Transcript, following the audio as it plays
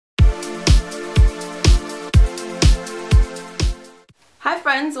Hi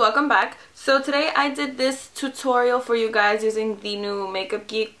friends, welcome back. So today I did this tutorial for you guys using the new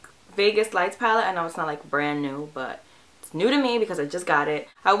MakeupGeek Vegas Lights palette. I know it's not like brand new, but it's new to me because I just got it.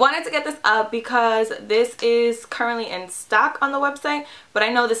 I wanted to get this up because this is currently in stock on the website, but I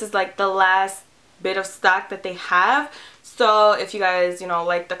know this is like the last bit of stock that they have. So if you guys,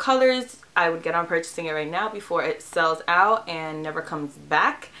 like the colors, I would get on purchasing it right now before it sells out and never comes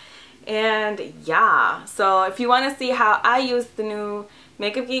back. And yeah, so if you want to see how I use the new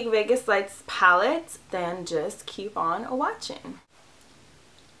MakeupGeek Vegas Lights palette, then just keep on watching.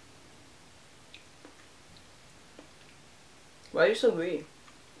 Why are you so greedy?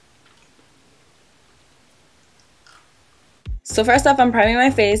 So first off, I'm priming my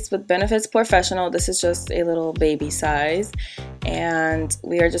face with Benefit's Porefessional. This is just a little baby size. And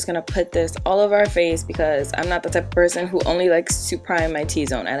we are just going to put this all over our face because I'm not the type of person who only likes to prime my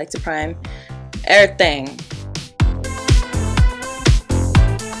T-zone. I like to prime everything.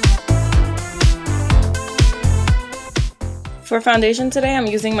 For foundation today, I'm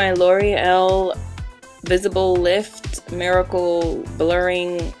using my L'Oreal Visible Lift Miracle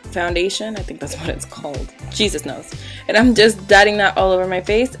Blurring Foundation. I think that's what it's called. Jesus knows. And I'm just dotting that all over my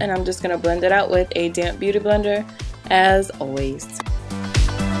face, and I'm just going to blend it out with a damp beauty blender as always.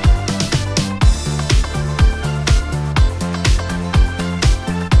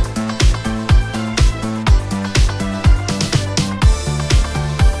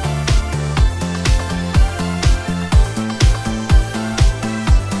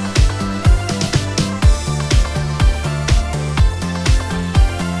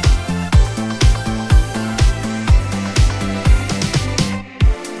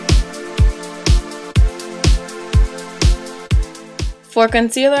 For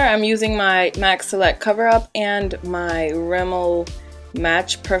concealer, I'm using my MAC Select Cover Up and my Rimmel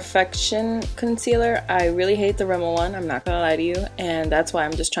Match Perfection concealer. I really hate the Rimmel one, I'm not gonna lie to you, and that's why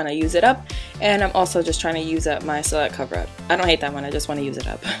I'm just trying to use it up. And I'm also just trying to use up my Select Cover Up. I don't hate that one, I just want to use it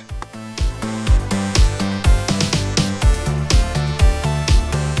up.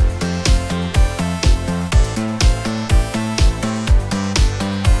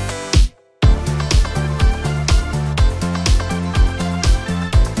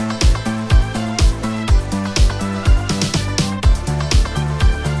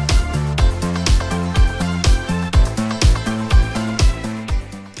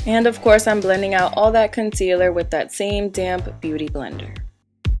 And of course, I'm blending out all that concealer with that same damp beauty blender.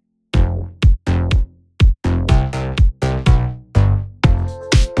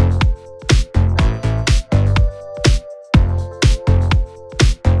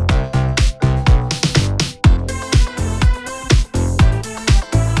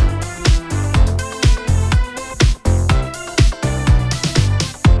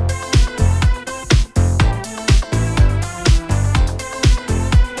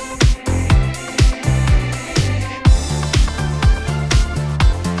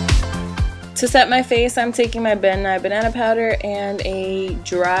 To set my face, I'm taking my Nye Banana Powder and a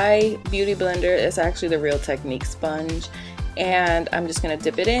dry beauty blender. It's actually the Real Technique sponge. And I'm just going to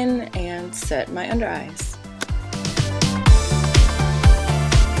dip it in and set my under eyes.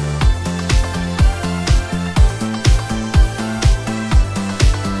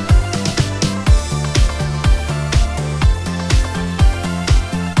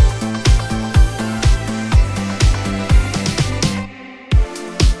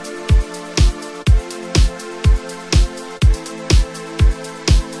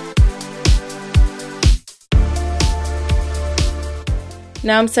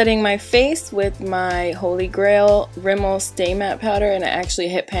 Now I'm setting my face with my Holy Grail Rimmel Stay Matte Powder, and I actually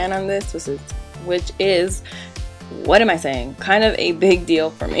hit pan on this, which is, what am I saying, kind of a big deal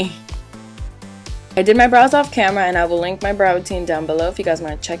for me. I did my brows off camera, and I will link my brow routine down below if you guys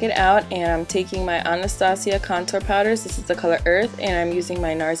want to check it out. And I'm taking my Anastasia contour powders. This is the color Earth, and I'm using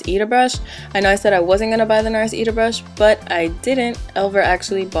my Nars Eater brush. I know I said I wasn't going to buy the Nars Eater brush, but I didn't. Elver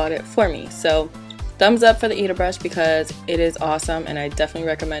actually bought it for me, so thumbs up for the Eater brush because it is awesome, and I definitely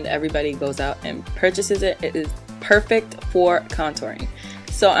recommend everybody goes out and purchases it. It is perfect for contouring.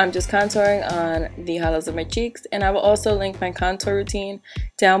 So I'm just contouring on the hollows of my cheeks, and I will also link my contour routine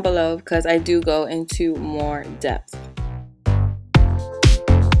down below because I do go into more depth.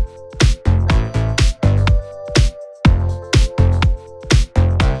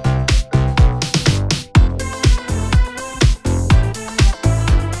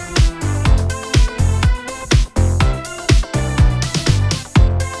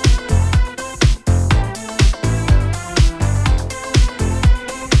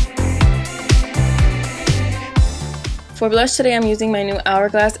 For blush today, I'm using my new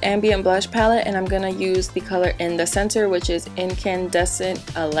Hourglass Ambient Blush Palette, and I'm going to use the color in the center, which is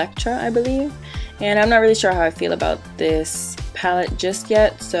Incandescent Electra, I believe. And I'm not really sure how I feel about this palette just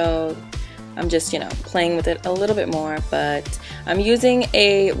yet, so I'm just, playing with it a little bit more. But I'm using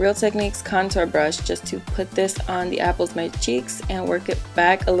a Real Techniques contour brush just to put this on the apples of my cheeks and work it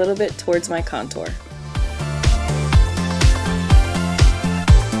back a little bit towards my contour.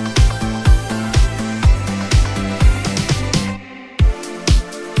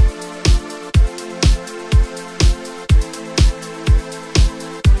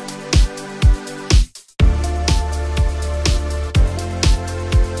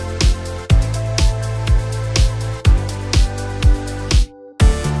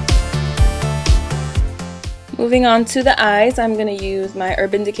 Moving on to the eyes, I'm going to use my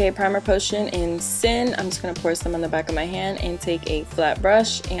Urban Decay Primer Potion in Sin. I'm just going to pour some on the back of my hand and take a flat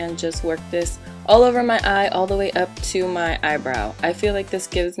brush and just work this all over my eye, all the way up to my eyebrow. I feel like this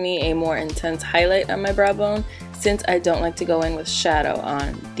gives me a more intense highlight on my brow bone, since I don't like to go in with shadow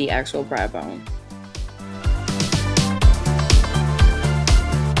on the actual brow bone.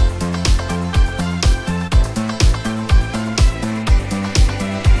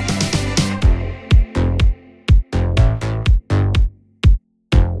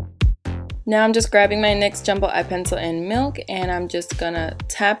 Now I'm just grabbing my NYX Jumbo Eye Pencil in Milk, and I'm just gonna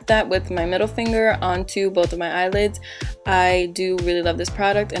tap that with my middle finger onto both of my eyelids. I do really love this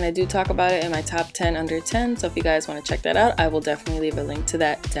product, and I do talk about it in my top 10 under 10, so if you guys want to check that out, I will definitely leave a link to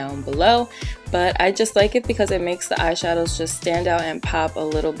that down below. But I just like it because it makes the eyeshadows just stand out and pop a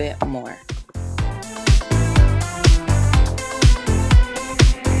little bit more.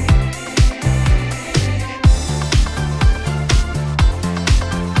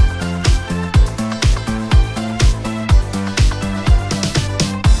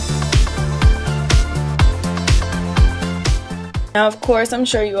 Now, of course, I'm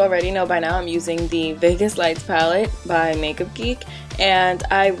sure you already know by now, I'm using the Vegas Lights palette by MakeupGeek, and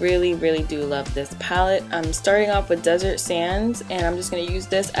I really do love this palette. I'm starting off with Desert Sands, and I'm just going to use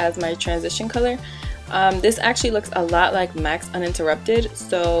this as my transition color. This actually looks a lot like MAC's Uninterrupted,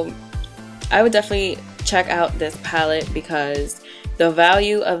 so I would definitely check out this palette because the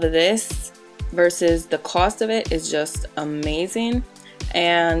value of this versus the cost of it is just amazing.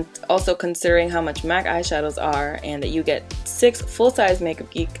 And also considering how much MAC eyeshadows are, and that you get 6 full-size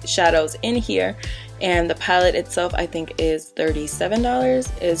MakeupGeek shadows in here, and the palette itself I think is $37.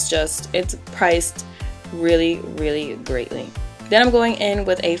 It's priced really greatly. Then I'm going in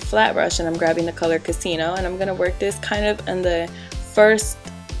with a flat brush, and I'm grabbing the color Casino, and I'm going to work this kind of in the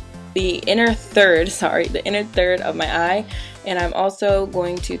inner third of my eye, and I'm also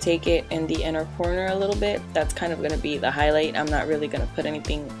going to take it in the inner corner a little bit. That's kind of going to be the highlight. I'm not really going to put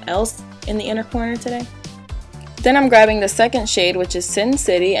anything else in the inner corner today. Then I'm grabbing the second shade, which is Sin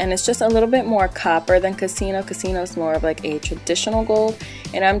City, and it's just a little bit more copper than Casino. Casino is more of like a traditional gold,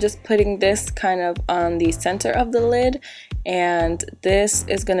 and I'm just putting this kind of on the center of the lid, and this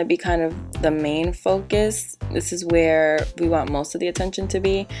is going to be kind of the main focus. This is where we want most of the attention to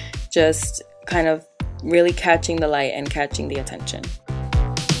be, just kind of really catching the light and catching the attention.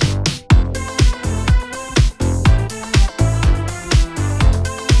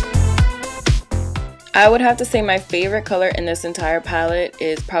 I would have to say my favorite color in this entire palette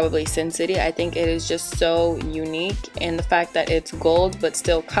is probably Sin City. I think it is just so unique, and the fact that it's gold but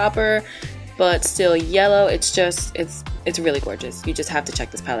still copper but still yellow, it's really gorgeous. You just have to check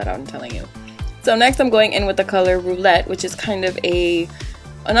this palette out, I'm telling you. So next I'm going in with the color Roulette, which is kind of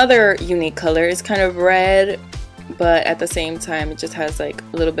another unique color. It's kind of red, but at the same time it just has like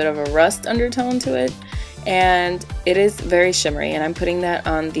a little bit of a rust undertone to it, and it is very shimmery, and I'm putting that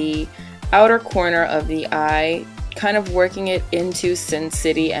on the outer corner of the eye, kind of working it into Sin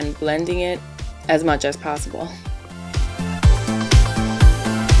City and blending it as much as possible.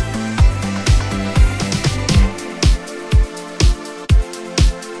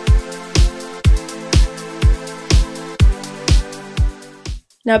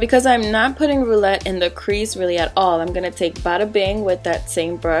 Now, because I'm not putting Roulette in the crease really at all, I'm going to take Bada Bing with that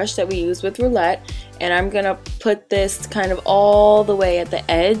same brush that we used with Roulette, and I'm going to put this kind of all the way at the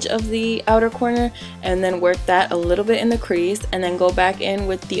edge of the outer corner, and then work that a little bit in the crease, and then go back in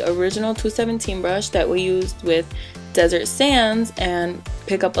with the original 217 brush that we used with Desert Sands, and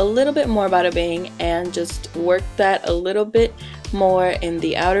pick up a little bit more Bada Bing and just work that a little bit more in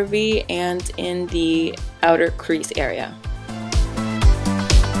the outer V and in the outer crease area.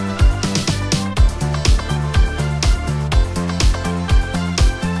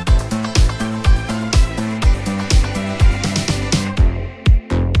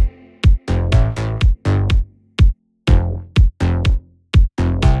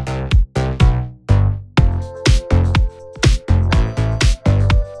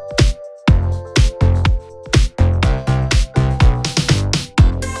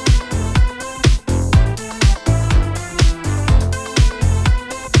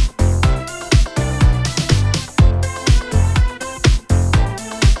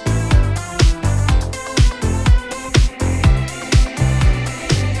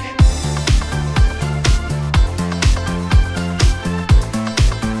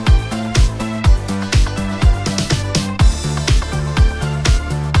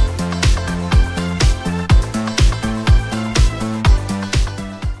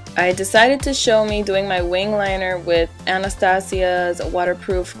 I decided to show me doing my wing liner with Anastasia's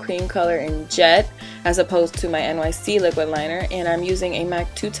waterproof cream color in jet as opposed to my NYC liquid liner, and I'm using a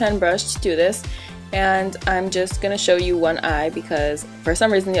MAC 210 brush to do this. And I'm just gonna show you one eye because for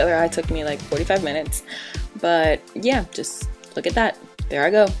some reason the other eye took me like 45 minutes. But yeah, just look at that. There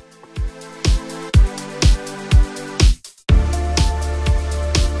I go.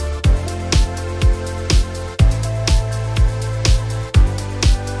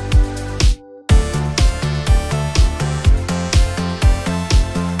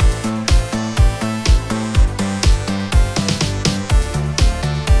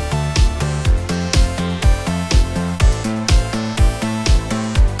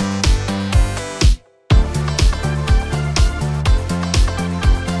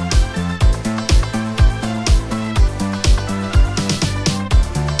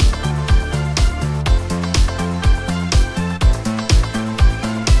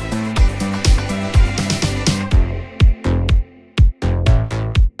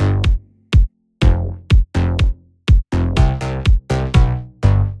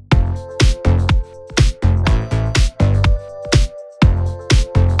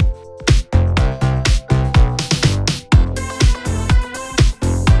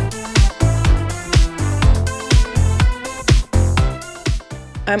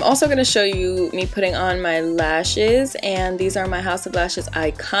 I'm also going to show you me putting on my lashes, and these are my House of Lashes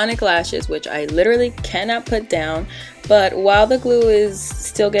iconic lashes, which I literally cannot put down. But while the glue is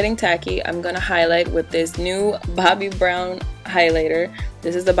still getting tacky, I'm going to highlight with this new Bobbi Brown highlighter.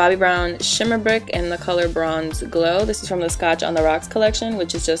 This is the Bobbi Brown Shimmerbrick in the color Bronze Glow. This is from the Scotch on the Rocks collection,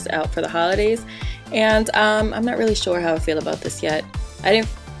 which is just out for the holidays. And I'm not really sure how I feel about this yet. I didn't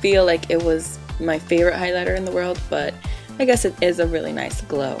feel like it was my favorite highlighter in the world, but I guess it is a really nice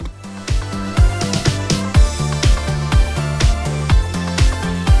glow.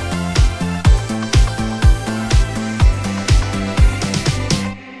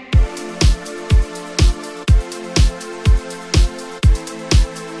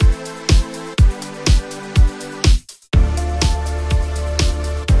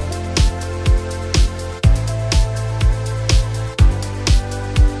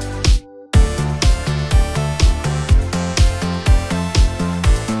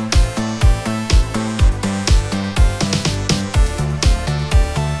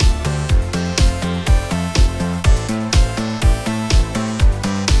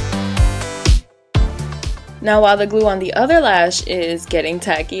 Now while the glue on the other lash is getting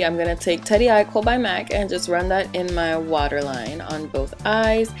tacky, I'm going to take Teddy Eye Kohl by MAC and just run that in my waterline on both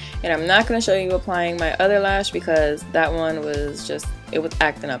eyes. And I'm not going to show you applying my other lash because that one was just, it was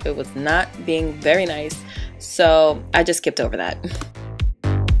acting up. It was not being very nice. So I just skipped over that.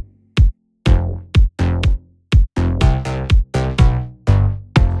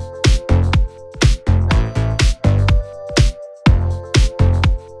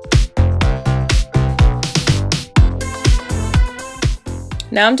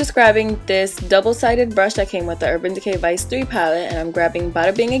 Now I'm just grabbing this double-sided brush that came with the Urban Decay Vice 3 palette, and I'm grabbing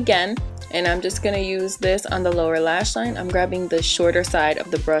Bada Bing again, and I'm just going to use this on the lower lash line. I'm grabbing the shorter side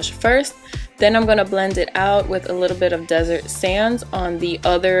of the brush first, then I'm going to blend it out with a little bit of Desert Sands on the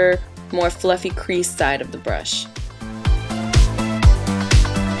other more fluffy crease side of the brush.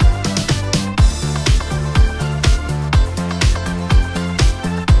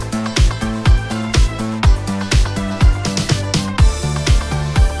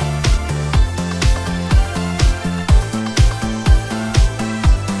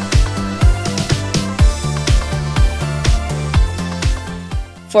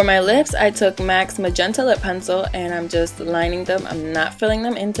 For my lips, I took MAC's Magenta lip pencil and I'm just lining them. I'm not filling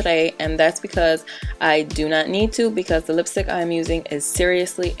them in today, and that's because I do not need to, because the lipstick I'm using is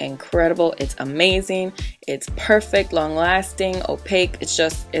seriously incredible. It's amazing. It's perfect, long lasting, opaque.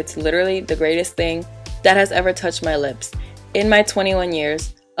 It's literally the greatest thing that has ever touched my lips in my 21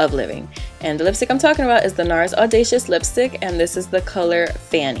 years of living. And the lipstick I'm talking about is the Nars Audacious lipstick, and this is the color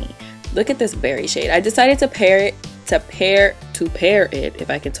Fanny. Look at this berry shade. I decided to pair it, if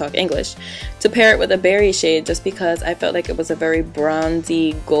I can talk English, to pair it with a berry shade just because I felt like it was a very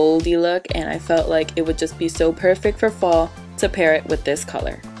bronzy, goldy look, and I felt like it would just be so perfect for fall to pair it with this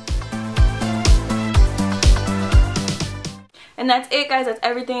color. And that's it, guys. That's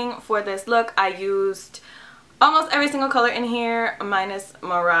everything for this look. I used almost every single color in here minus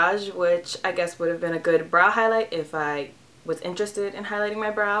Mirage, which I guess would have been a good brow highlight if I was interested in highlighting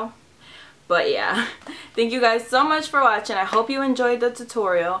my brow. But yeah, thank you guys so much for watching. I hope you enjoyed the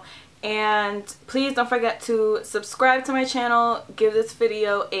tutorial, and please don't forget to subscribe to my channel, give this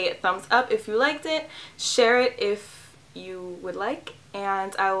video a thumbs up if you liked it, share it if you would like,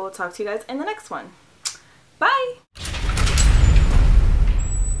 and I will talk to you guys in the next one. Bye!